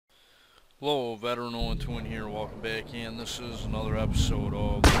Hello, Veteran 012 in here, welcome back in. This is another episode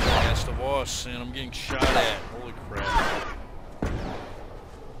of The Last of Us, and I'm getting shot at. Holy crap.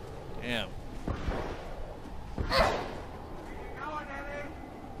 Damn.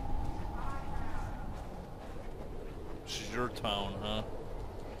 This is your town, huh?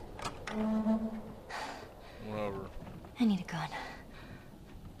 Whatever. I need a gun.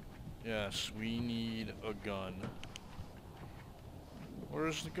 Yes, we need a gun.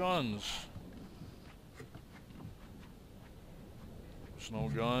 Where's the guns? There's no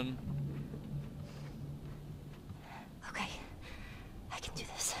gun. Okay, I can do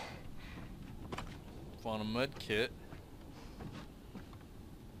this. Found a med kit.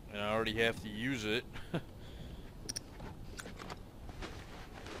 And I already have to use it. What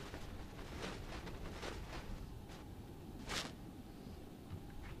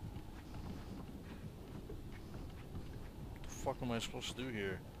the fuck am I supposed to do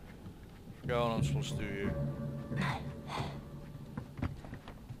here? Forgot what I'm supposed to do here.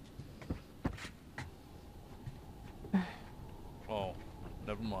 Oh,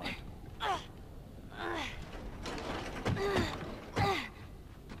 never mind.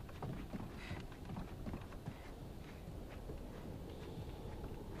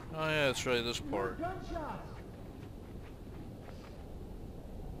 Oh yeah, that's right, this part.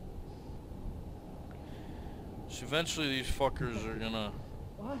 So eventually these fuckers are gonna...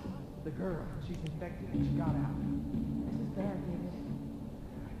 What? The girl. She's infected and she got out. This is bad, David.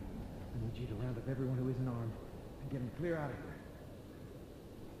 I need you to round up everyone who isn't armed and get them clear out of here.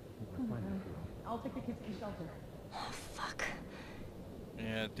 We're gonna find that girl. I'll take the kids to the shelter. Oh, fuck.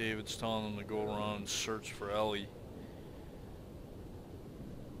 Yeah, David's telling them to go around and search for Ellie.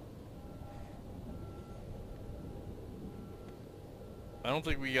 I don't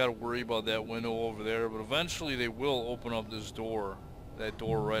think we gotta worry about that window over there, but eventually they will open up this door. That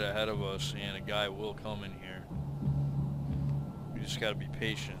door right ahead of us, and a guy will come in here. We just gotta be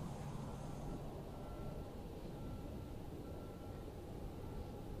patient.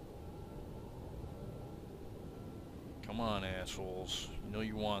 Come on, assholes. You know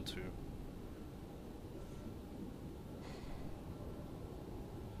you want to.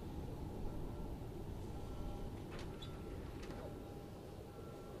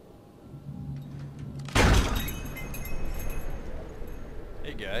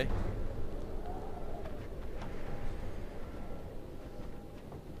 Hey, guy.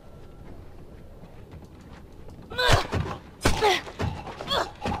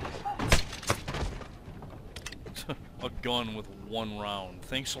 A gun with one round.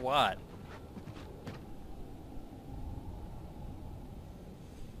 Thanks a lot.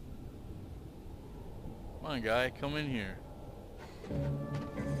 Come on, guy. Come in here.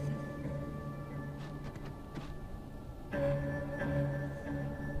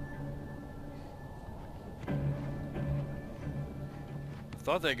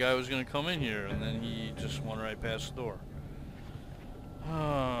 Thought that guy was gonna come in here, and then he just went right past the door.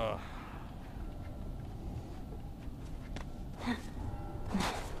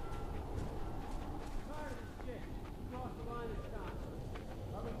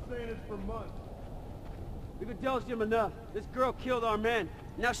 We've indulged him enough. This girl killed our man.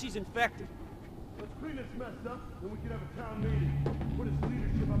 Now she's infected. Let's clean this mess up, then we can have a town meeting. Put his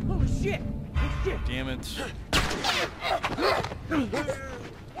leadership up. Holy shit! Oh, shit! Damn it.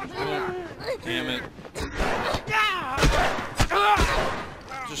 Damn it.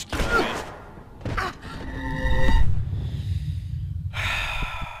 Just kill me.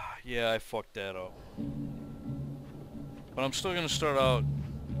 Yeah, I fucked that up. But I'm still gonna start out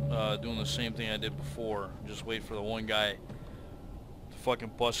doing the same thing I did before. Just wait for the one guy to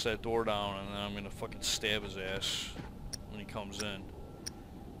fucking bust that door down, and then I'm gonna fucking stab his ass when he comes in.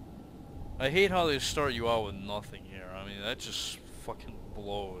 I hate how they start you out with nothing here. I mean, that just fucking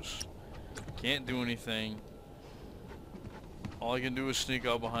blows. Can't do anything. All I can do is sneak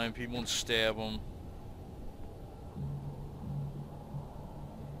up behind people and stab them.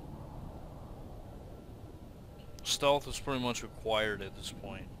 Stealth is pretty much required at this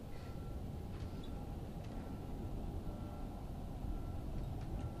point.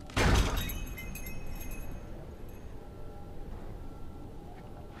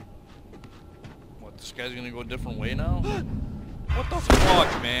 What, this guy's gonna go a different way now? What the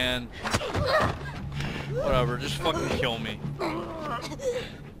fuck, man? Whatever, just fucking kill me.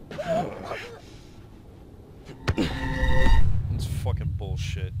 It's fucking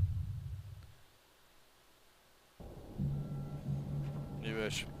bullshit. Maybe I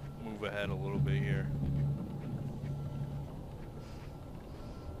should move ahead a little bit here.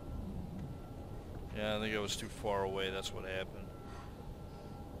 Yeah, I think I was too far away, that's what happened.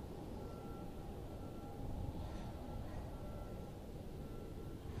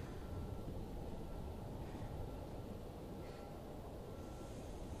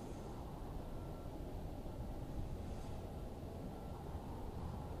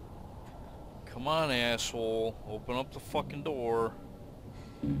 Come on, asshole. Open up the fucking door.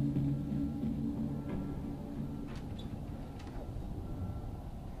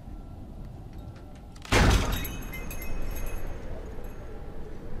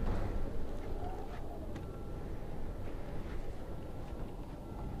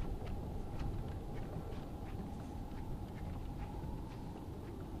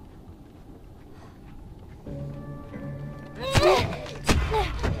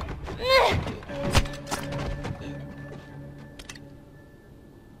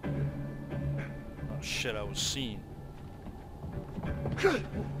 Shit, I was seen.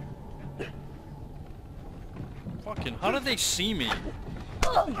 Fucking, how did they see me?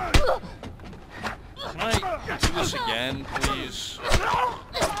 Can I do this again, please?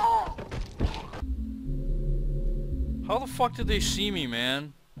 How the fuck did they see me,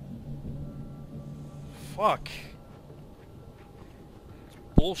 man? Fuck. It's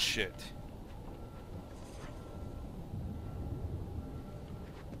bullshit.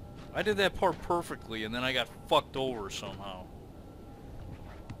 I did that part perfectly, and then I got fucked over somehow.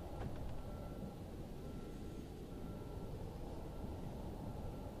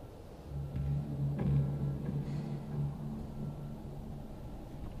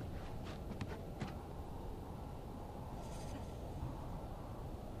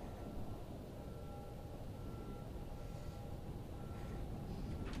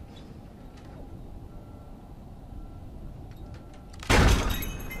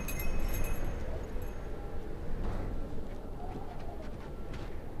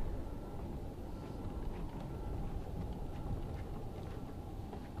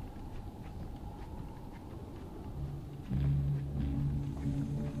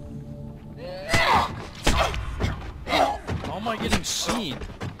 How am I getting seen?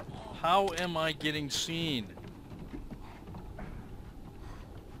 How am I getting seen?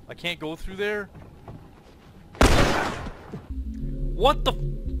 I can't go through there? What the f—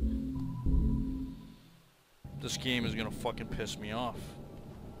 This game is gonna fucking piss me off.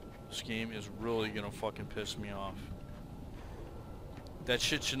 This game is really gonna fucking piss me off. That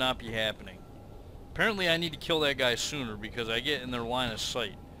shit should not be happening. Apparently I need to kill that guy sooner because I get in their line of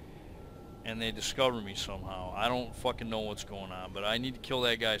sight. And they discover me somehow. I don't fucking know what's going on, but I need to kill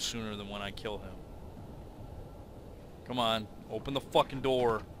that guy sooner than when I kill him. Come on, open the fucking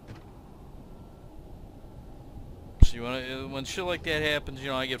door. See, when shit like that happens, you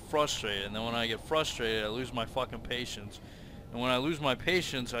know, I get frustrated, and then when I get frustrated, I lose my fucking patience. And when I lose my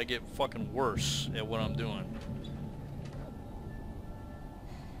patience, I get fucking worse at what I'm doing.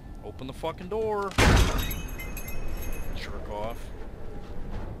 Open the fucking door. Jerk off.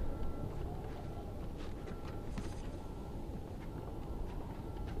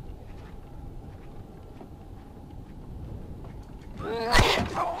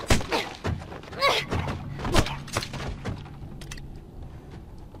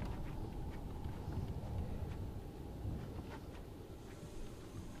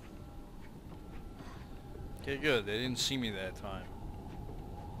 Okay, good. They didn't see me that time.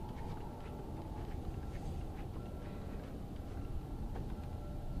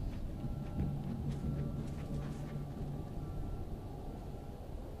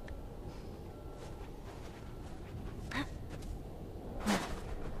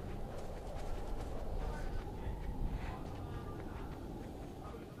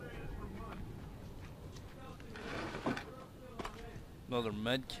 Another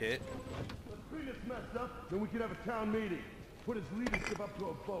med kit. Let's clean this mess up, then we can have a town meeting. Put his leadership up to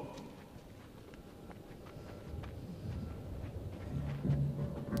a vote.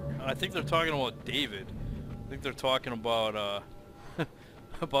 I think they're talking about David. I think they're talking about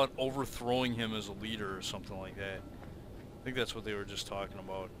about overthrowing him as a leader or something like that. I think that's what they were just talking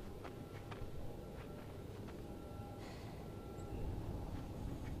about.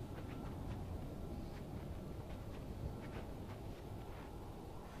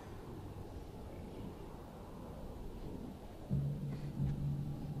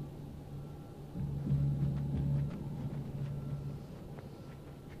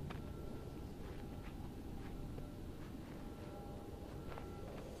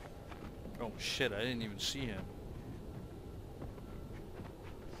 Oh shit, I didn't even see him.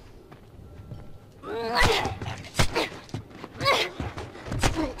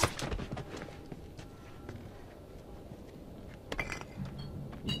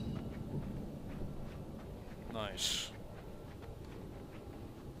 Nice.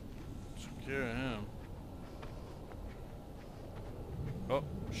 Secure him. Oh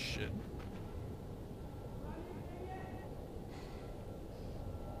shit.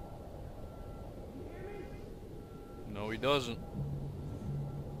 No, he doesn't.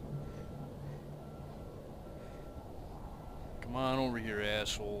 Come on over here,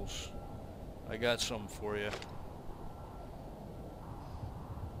 assholes. I got something for you.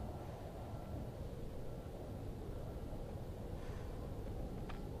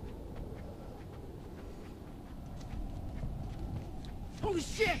 Holy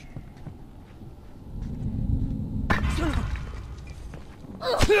shit!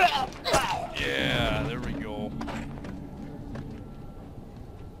 Yeah, there we go.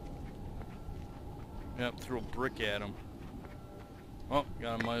 Yep, threw a brick at him. Oh,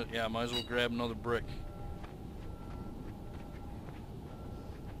 might as well grab another brick.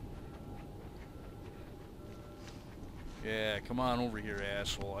 Yeah, come on over here,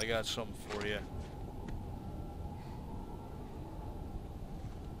 asshole. I got something for you.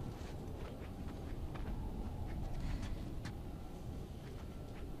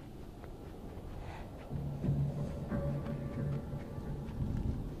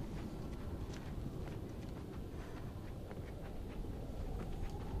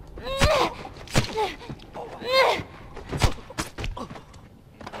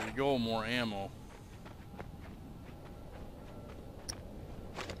 There we go, more ammo.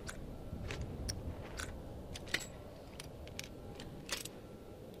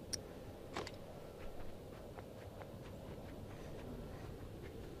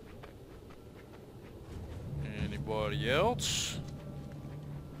 Anybody else?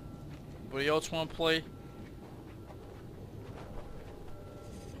 Anybody else want to play?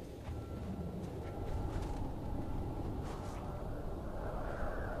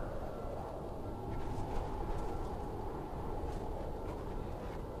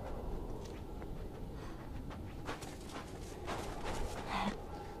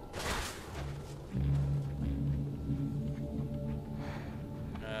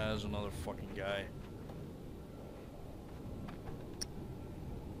 There's another fucking guy.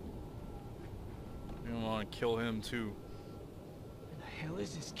 You want to kill him too. Where the hell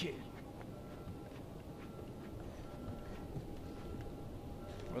is this kid?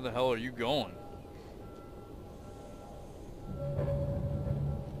 Where the hell are you going?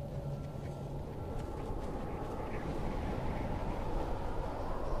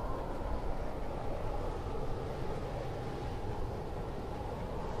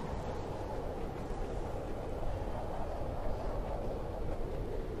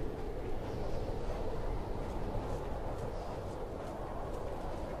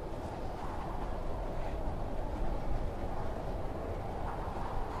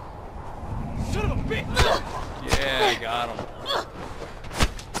 Son of a bitch! Yeah, I got him.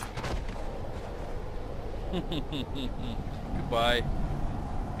 Goodbye.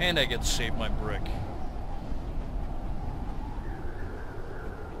 And I get to save my brick.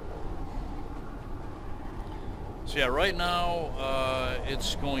 So yeah, right now,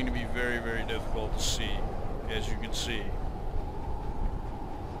 it's going to be very, very difficult to see, as you can see.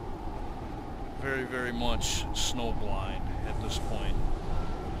 Very, very much snow blind at this point.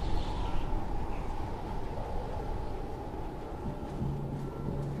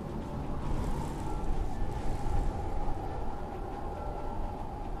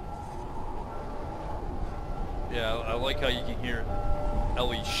 Yeah, I like how you can hear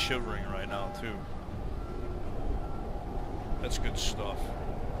Ellie shivering right now, too. That's good stuff.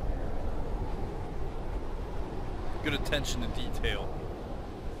 Good attention to detail.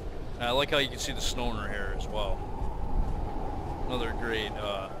 And I like how you can see the snow in her hair as well. Another great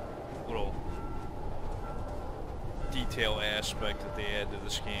little detail aspect that they add to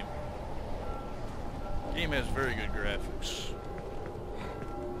this game. The game has very good graphics.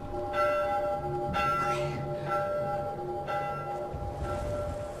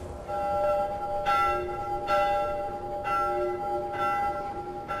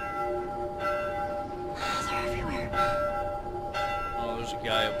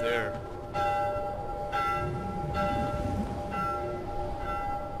 Guy up there.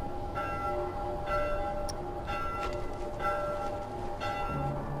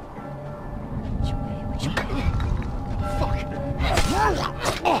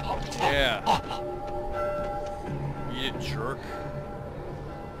 Yeah. Eat it, jerk.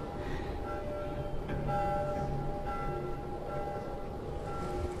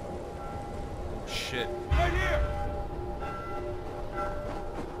 Shit. Right here!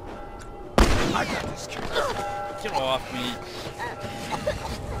 I got this kid. Get off me.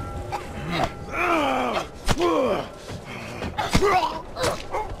 I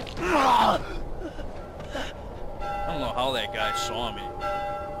don't know how that guy saw me.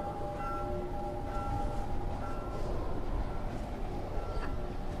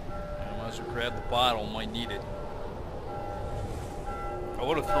 I might as well grab the bottle, might need it. I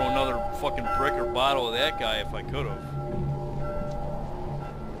would have thrown another fucking brick or bottle at that guy if I could have.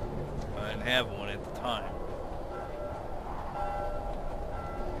 didn't have one at the time.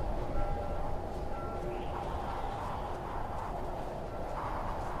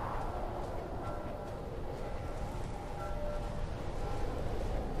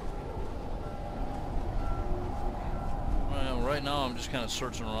 Well, right now I'm just kind of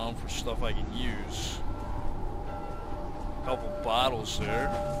searching around for stuff I can use. A couple bottles there.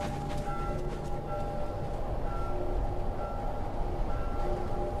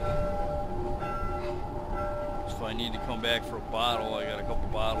 If I need to come back for a bottle, I got a couple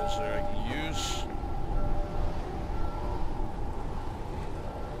bottles there I can use.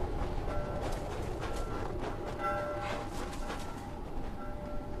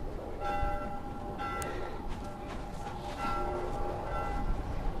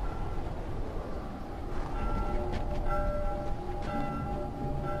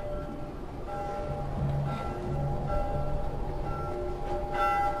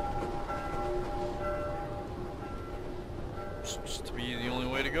 Seems to be the only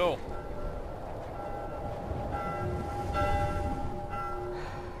way to go.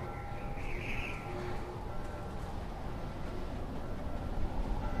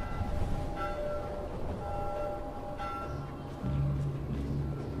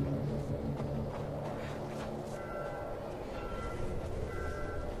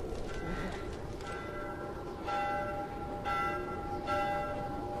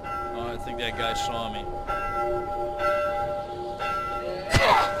 Oh, I think that guy saw me.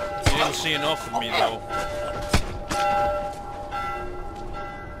 He didn't see enough of me, though.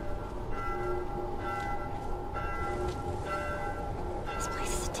 This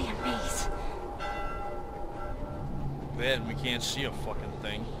place is a damn maze. Bad, we can't see a fucking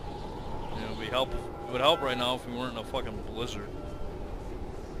thing. You know, it would help right now if we weren't in a fucking blizzard.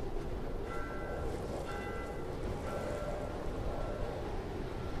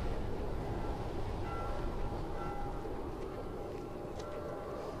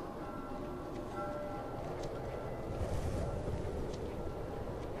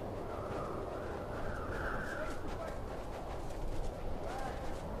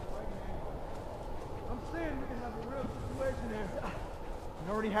 I'm saying we can have a real situation here.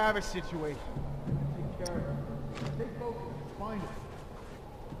 We already have a situation. Take care of it. Stay focused. Find it.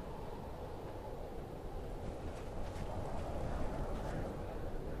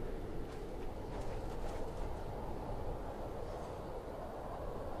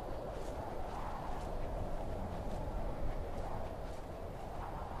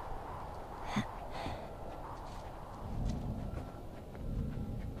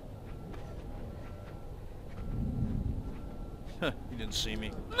 He didn't see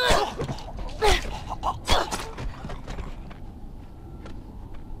me.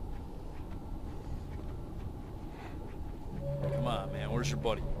 Come on, man. Where's your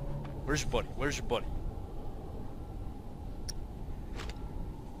buddy? Where's your buddy? Where's your buddy?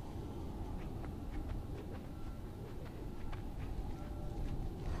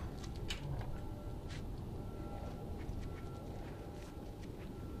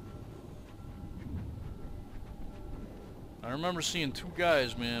 I remember seeing two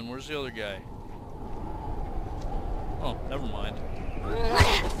guys, man. Where's the other guy? Oh, never mind.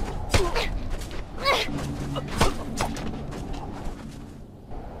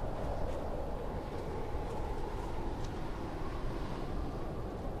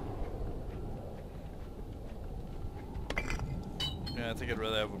 Yeah, I think I'd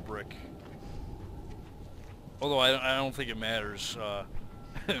rather have a brick. Although I don't think it matters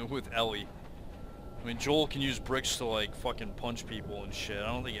with Ellie. I mean, Joel can use bricks to, like, fucking punch people and shit. I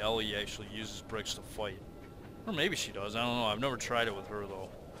don't think Ellie actually uses bricks to fight. Or maybe she does. I don't know. I've never tried it with her, though.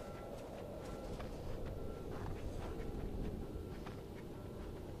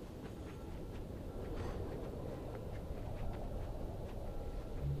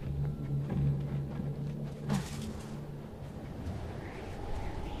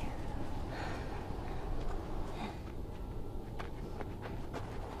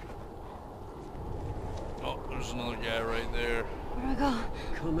 There's another guy right there. Where do I go?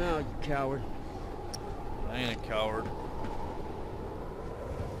 Come out, you coward. I ain't a coward.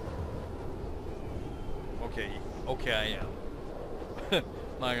 Okay, I am.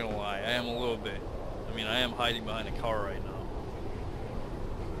 Not gonna lie, I am a little bit. I mean, I am hiding behind a car right now.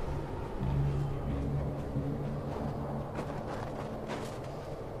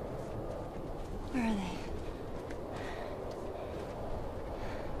 Where are they?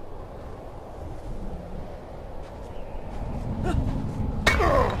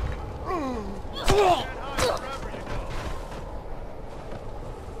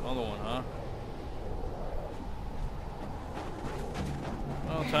 Another one, huh?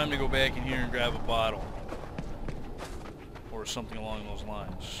 Well, Time to go back in here and grab a bottle. Or something along those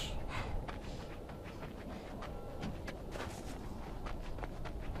lines.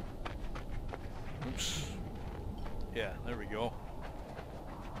 Oops. Yeah, there we go.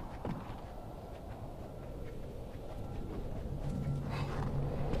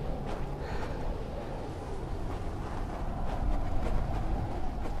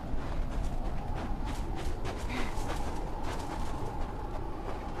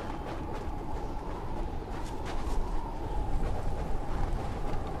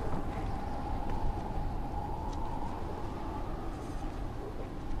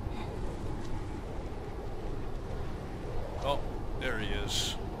 Oh, there he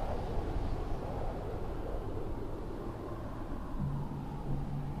is.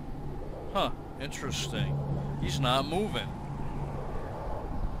 Huh, interesting. He's not moving.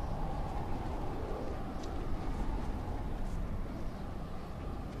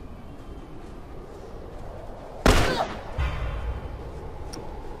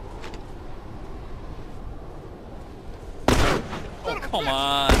 Oh, come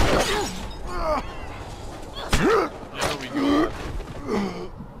on. There we go.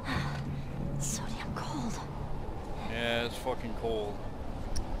 It's so damn cold. Yeah, it's fucking cold.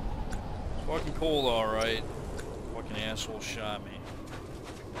 It's fucking cold, alright. Fucking asshole shot me.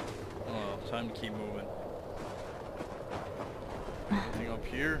 Oh, time to keep moving. Anything up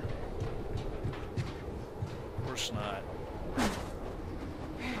here? Of course not.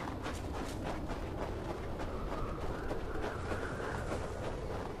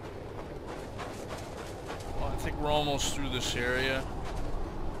 Well, I think we're almost through this area.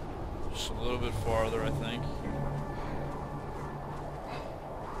 Just a little bit farther, I think.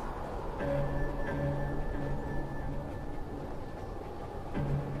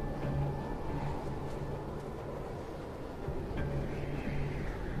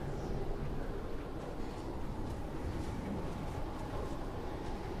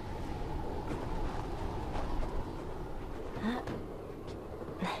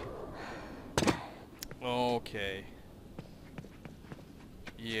 Okay.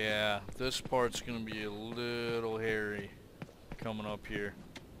 Yeah, this part's gonna be a little hairy coming up here.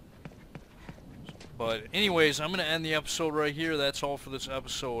 But anyways, I'm gonna end the episode right here. That's all for this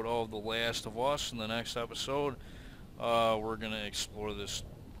episode of The Last of Us. In the next episode, we're gonna explore this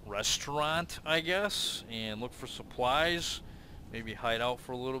restaurant, I guess, and look for supplies. Maybe hide out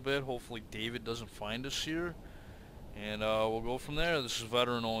for a little bit. Hopefully David doesn't find us here. And we'll go from there. This is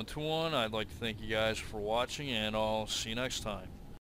Veteran 0121. I'd like to thank you guys for watching, and I'll see you next time.